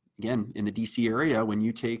 again, in the DC area, when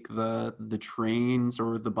you take the trains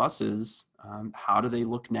or the buses, how do they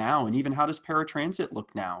look now? And even how does paratransit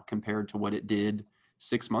look now compared to what it did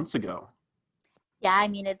 6 months ago? Yeah, I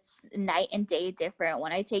mean, it's night and day different.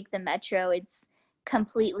 When I take the metro, it's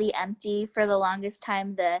completely empty. For the longest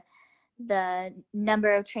time, the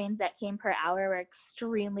number of trains that came per hour were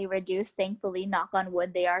extremely reduced. Thankfully, knock on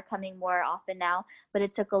wood, they are coming more often now, but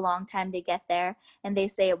it took a long time to get there. And they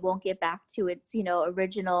say it won't get back to its,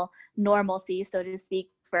 original normalcy, so to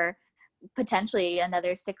speak, for potentially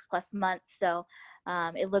another 6+ months. So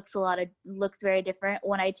it looks very different.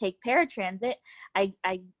 When I take paratransit,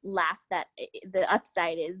 I laugh that the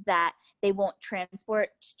upside is that they won't transport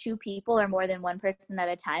 2 people or more than 1 person at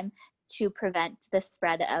a time to prevent the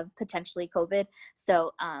spread of potentially COVID.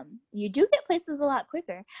 So you do get places a lot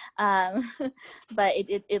quicker, but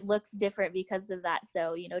it looks different because of that.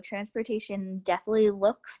 So, transportation definitely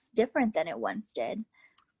looks different than it once did.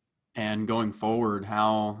 And going forward,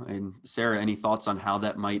 and Sarah, any thoughts on how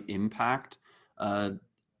that might impact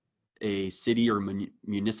a city or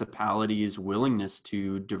municipality's willingness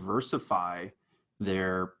to diversify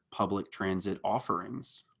their public transit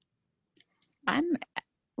offerings? I'm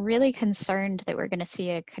really concerned that we're going to see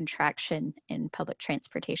a contraction in public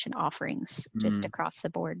transportation offerings just across the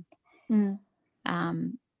board.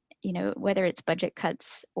 Whether it's budget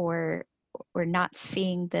cuts or not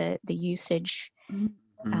seeing the usage.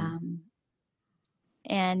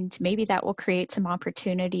 And maybe that will create some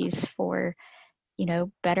opportunities for,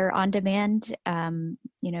 better on-demand,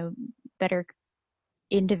 better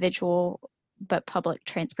individual but public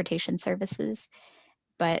transportation services.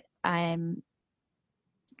 But I'm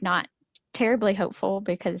not terribly hopeful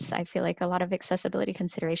because I feel like a lot of accessibility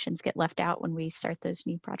considerations get left out when we start those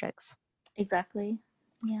new projects. Exactly.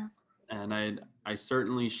 Yeah. And I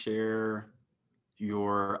certainly share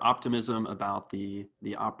your optimism about the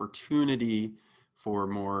opportunity for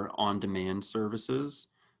more on-demand services,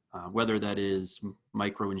 whether that is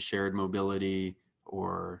micro and shared mobility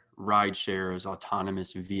or ride shares,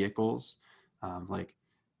 autonomous vehicles, like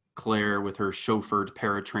Claire with her chauffeured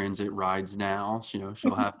paratransit rides now. She'll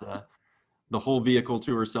have the whole vehicle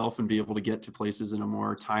to herself and be able to get to places in a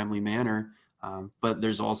more timely manner. But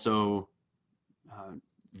there's also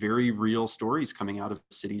very real stories coming out of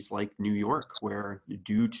cities like New York, where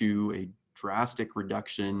due to a drastic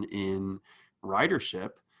reduction in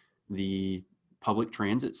ridership, the public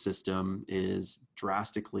transit system is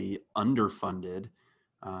drastically underfunded,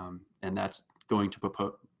 and that's going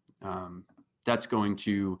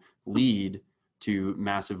to lead to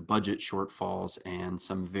massive budget shortfalls and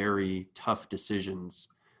some very tough decisions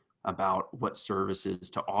about what services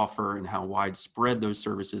to offer and how widespread those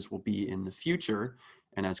services will be in the future.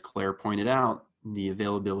 And as Claire pointed out, the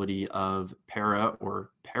availability of para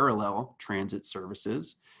or parallel transit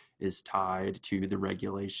services is tied to the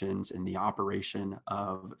regulations and the operation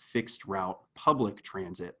of fixed route public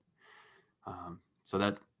transit. So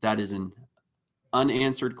that is an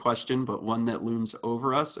unanswered question, but one that looms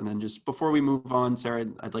over us. And then just before we move on, Sarah,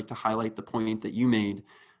 I'd like to highlight the point that you made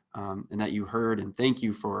and that you heard, and thank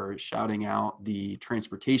you for shouting out the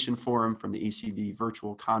Transportation Forum from the ACB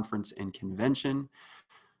Virtual Conference and Convention.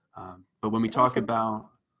 But when we talk about,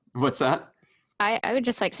 what's that? I would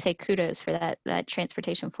just like to say kudos for that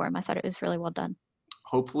Transportation Forum. I thought it was really well done.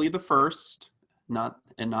 Hopefully the first, not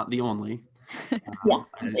the only. Yes,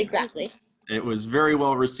 exactly. It was very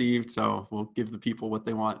well received, so we'll give the people what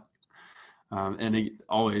they want. And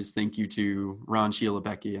always thank you to Ron, Sheila,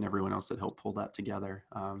 Becky, and everyone else that helped pull that together.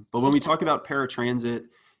 But when we talk about paratransit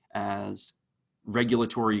as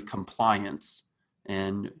regulatory compliance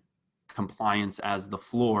and compliance as the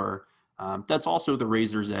floor, that's also the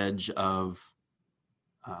razor's edge of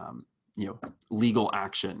legal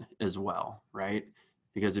action as well, right?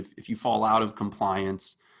 Because if you fall out of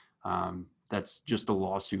compliance, that's just a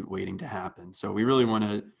lawsuit waiting to happen. So we really want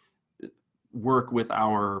to work with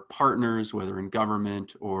our partners, whether in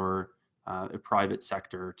government or a private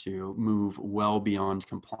sector, to move well beyond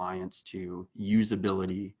compliance to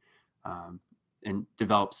usability and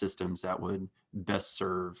develop systems that would best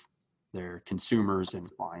serve their consumers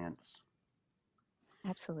and clients.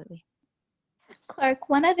 Absolutely. Clark,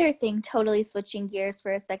 one other thing, totally switching gears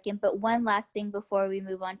for a second, but one last thing before we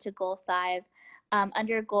move on to Goal 5.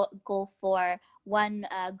 Under goal 4, one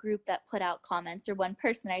group that put out comments, or one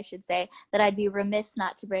person I should say, that I'd be remiss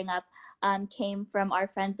not to bring up came from our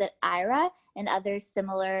friends at Aira and other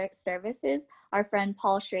similar services. Our friend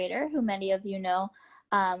Paul Schrader, who many of you know,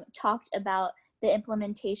 talked about the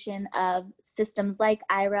implementation of systems like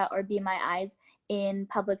Aira or Be My Eyes in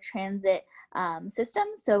public transit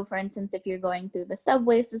systems. So for instance, if you're going through the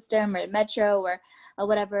subway system or metro or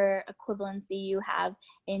whatever equivalency you have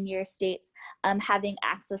in your states, having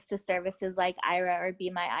access to services like Aira or Be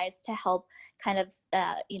My Eyes to help kind of,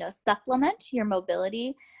 supplement your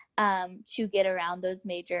mobility to get around those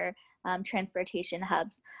major transportation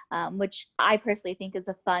hubs, which I personally think is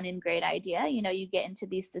a fun and great idea. You get into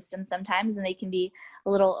these systems sometimes and they can be a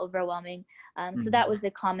little overwhelming. So that was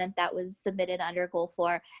a comment that was submitted under Goal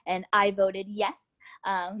 4, and I voted yes,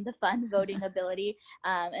 the fun voting ability.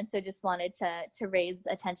 And so just wanted to raise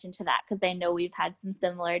attention to that, because I know we've had some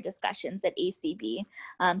similar discussions at ACB.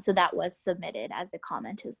 So that was submitted as a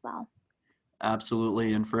comment as well.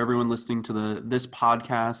 Absolutely. And for everyone listening to this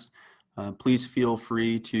podcast, please feel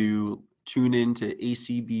free to tune in to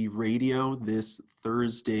ACB Radio this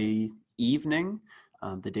Thursday evening,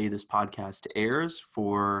 the day this podcast airs,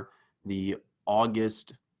 for the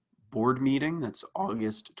August board meeting. That's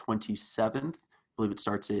August 27th. I believe it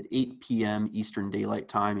starts at 8 p.m. Eastern Daylight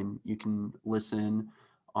Time, and you can listen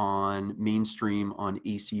on mainstream on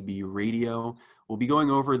ACB Radio. We'll be going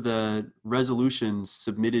over the resolutions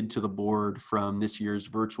submitted to the board from this year's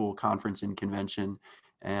virtual conference and convention.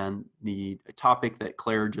 And the topic that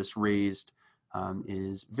Claire just raised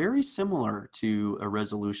is very similar to a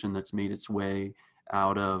resolution that's made its way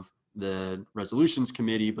out of the Resolutions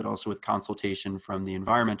Committee, but also with consultation from the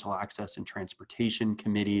Environmental Access and Transportation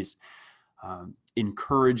Committees,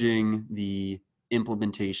 encouraging the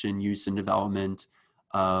implementation, use, and development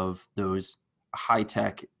of those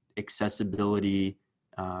high-tech accessibility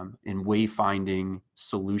and wayfinding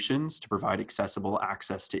solutions to provide accessible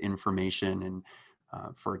access to information and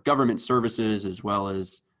for government services as well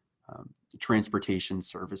as transportation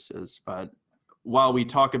services. But while we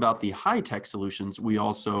talk about the high-tech solutions, we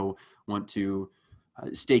also want to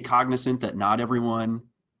stay cognizant that not everyone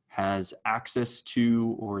has access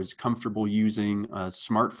to or is comfortable using a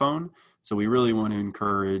smartphone. So we really want to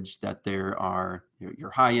encourage that there are your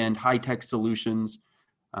high-end, high-tech solutions,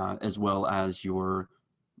 as well as your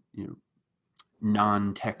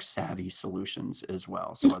non-tech savvy solutions as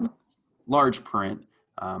well. So large print,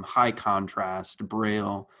 high contrast,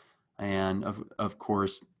 braille, and of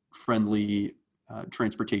course, friendly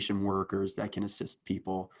transportation workers that can assist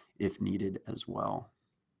people if needed as well.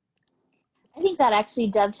 I think that actually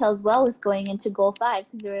dovetails well with going into Goal 5,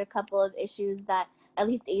 because there were a couple of issues that at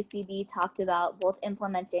least ACB talked about, both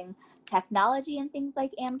implementing technology and things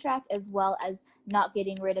like Amtrak, as well as not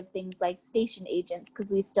getting rid of things like station agents,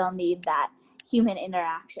 because we still need that human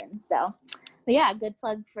interaction. So, but yeah, good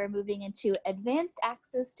plug for moving into advanced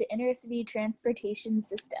access to intercity transportation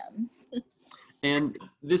systems. And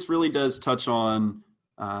this really does touch on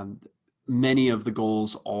many of the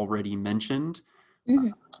goals already mentioned.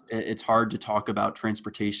 Mhm. It's hard to talk about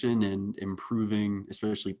transportation and improving,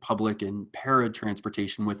 especially public and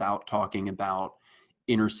paratransportation, without talking about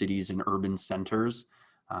inner cities and urban centers.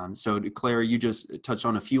 So Claire, you just touched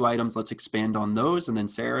on a few items. Let's expand on those. And then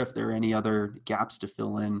Sarah, if there are any other gaps to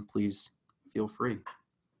fill in, please feel free.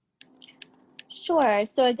 Sure.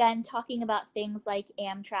 So again, talking about things like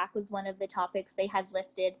Amtrak was one of the topics they had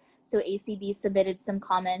listed. So ACB submitted some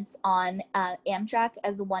comments on Amtrak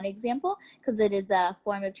as one example, because it is a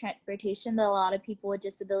form of transportation that a lot of people with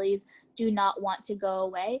disabilities do not want to go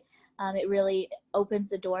away. It really opens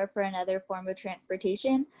the door for another form of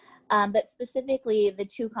transportation. But specifically, the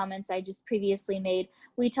two comments I just previously made,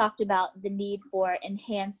 we talked about the need for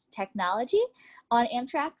enhanced technology on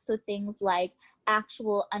Amtrak. So things like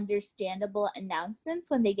actual understandable announcements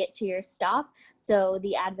when they get to your stop. So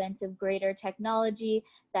the advent of greater technology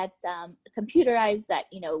that's computerized, that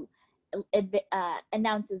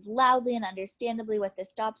announces loudly and understandably what the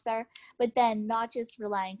stops are, but then not just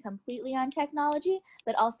relying completely on technology,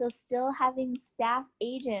 but also still having staff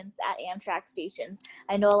agents at Amtrak stations.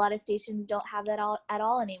 I know a lot of stations don't have that at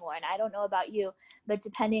all anymore, and I don't know about you, but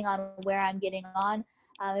depending on where I'm getting on,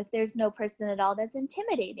 if there's no person at all, that's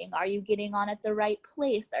intimidating. Are you getting on at the right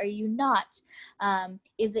place? Are you not?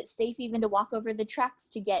 Is it safe even to walk over the tracks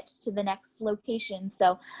to get to the next location?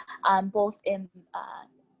 So both in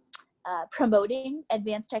promoting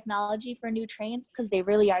advanced technology for new trains, because they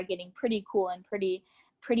really are getting pretty cool and pretty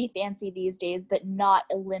fancy these days, but not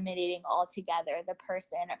eliminating altogether the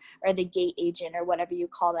person or the gate agent or whatever you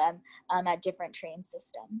call them at different train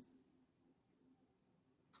systems.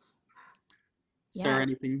 Sarah,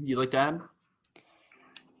 anything you'd like to add?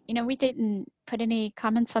 We didn't put any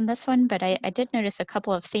comments on this one, but I did notice a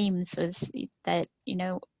couple of themes was that,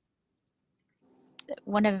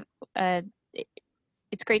 one of,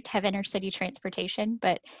 it's great to have intercity transportation,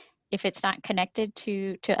 but if it's not connected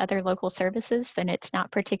to other local services, then it's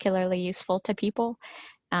not particularly useful to people.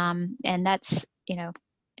 And that's,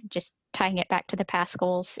 just tying it back to the past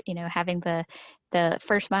goals, having the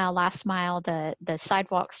first mile, last mile, the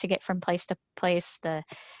sidewalks to get from place to place, the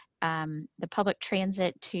public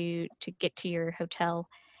transit to get to your hotel,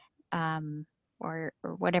 or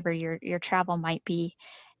whatever your travel might be.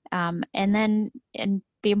 And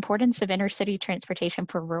the importance of intercity transportation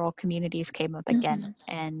for rural communities came up again.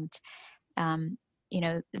 And,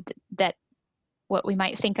 that what we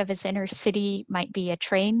might think of as inner city might be a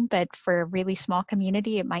train, but for a really small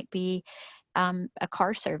community, it might be a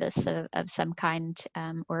car service of some kind,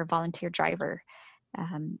 or a volunteer driver.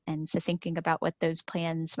 And so thinking about what those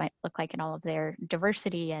plans might look like in all of their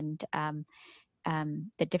diversity and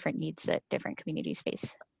the different needs that different communities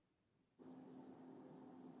face.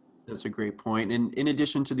 That's a great point. And in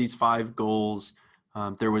addition to these 5 goals,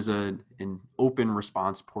 there was an open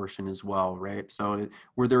response portion as well, right? So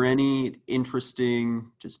were there any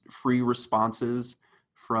interesting, just free responses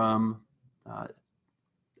from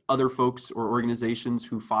other folks or organizations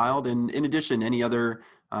who filed? And in addition, any other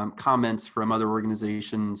comments from other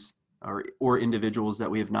organizations or individuals that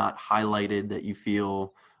we have not highlighted that you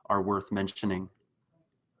feel are worth mentioning?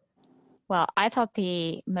 Well, I thought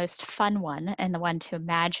the most fun one, and the one to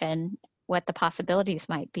imagine what the possibilities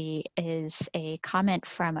might be, is a comment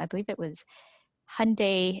from, I believe it was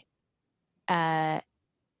Hyundai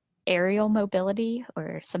Aerial Mobility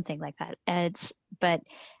or something like that. But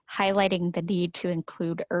highlighting the need to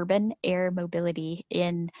include urban air mobility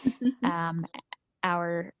in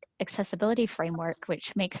our accessibility framework,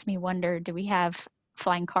 which makes me wonder, do we have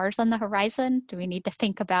flying cars on the horizon? Do we need to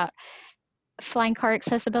think about flying car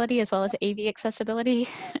accessibility as well as AV accessibility?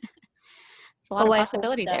 It's a lot of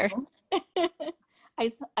possibility there.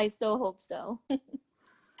 I so hope so.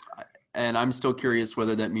 And I'm still curious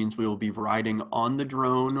whether that means we will be riding on the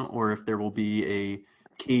drone or if there will be a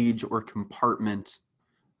cage or compartment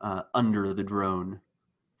under the drone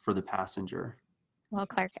for the passenger. Well,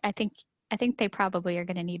 Clark, I think they probably are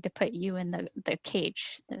going to need to put you in the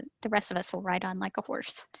cage. The rest of us will ride on like a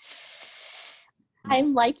horse.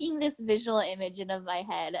 I'm liking this visual image in my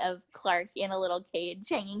head of Clark in a little cage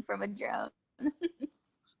hanging from a drone.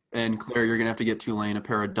 And Claire, you're going to have to get Tulane a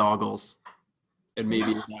pair of doggles and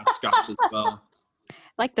maybe a mascot as well.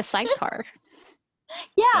 Like the sidecar.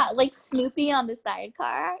 Yeah, like Snoopy on the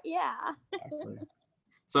sidecar. Yeah. Exactly.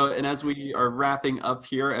 So, and as we are wrapping up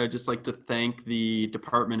here, I'd just like to thank the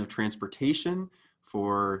Department of Transportation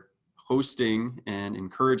for hosting and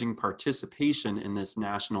encouraging participation in this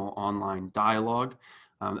national online dialogue.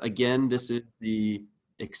 Again, this is the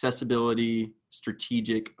Accessibility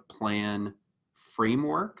Strategic Plan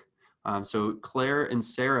framework So Claire and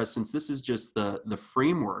Sarah, since this is just the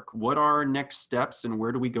framework, what are next steps and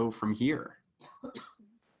where do we go from here?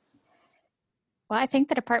 Well, I think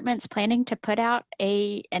the department's planning to put out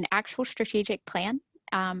an actual strategic plan.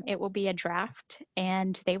 It will be a draft,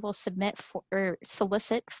 and they will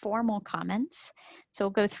solicit formal comments. So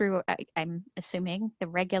we'll go through, I'm assuming, the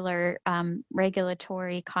regular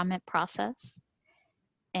regulatory comment process.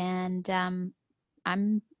 And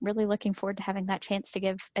I'm really looking forward to having that chance to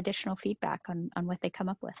give additional feedback on what they come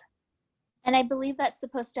up with. And I believe that's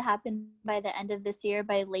supposed to happen by the end of this year,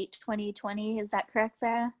 by late 2020. Is that correct,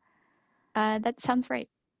 Sarah? That sounds right.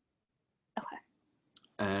 Okay.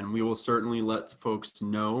 And we will certainly let folks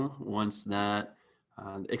know once that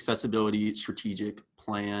accessibility strategic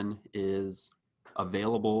plan is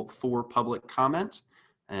available for public comment.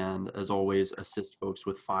 And as always, assist folks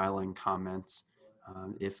with filing comments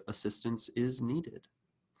if assistance is needed.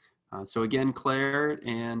 So again, Claire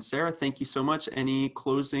and Sarah, thank you so much. Any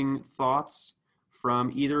closing thoughts from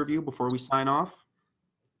either of you before we sign off?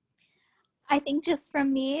 I think just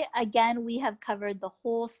from me, again, we have covered the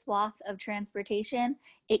whole swath of transportation.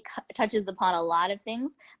 It touches upon a lot of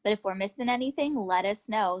things, but if we're missing anything, let us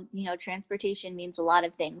know. You know, transportation means a lot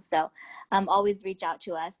of things. So always reach out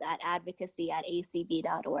to us at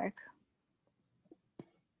advocacy@acb.org.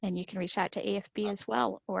 And you can reach out to AFB as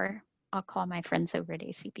well, or I'll call my friends over at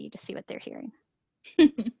ACB to see what they're hearing.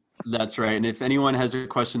 That's right. And if anyone has a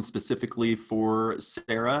question specifically for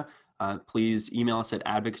Sarah, please email us at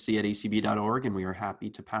advocacy@acb.org, and we are happy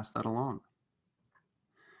to pass that along.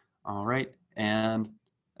 All right. And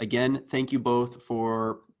again, thank you both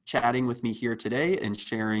for chatting with me here today and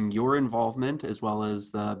sharing your involvement as well as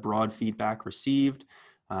the broad feedback received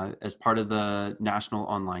as part of the National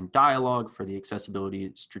Online Dialogue for the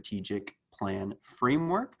Accessibility Strategic Plan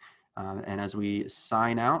Framework. And as we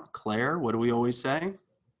sign out, Claire, what do we always say?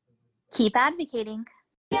 Keep advocating.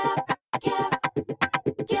 Get up, get up,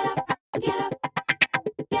 get up, get up,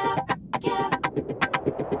 get up, get up.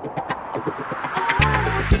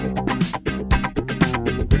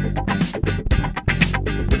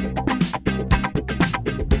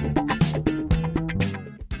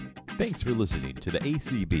 Thanks for listening to the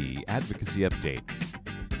ACB Advocacy Update.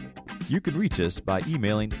 You can reach us by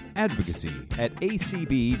emailing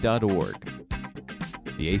advocacy@acb.org.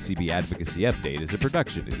 The ACB Advocacy Update is a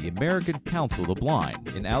production of the American Council of the Blind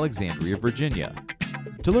in Alexandria, Virginia.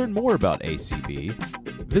 To learn more about ACB,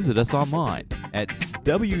 visit us online at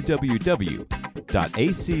www.acb.org.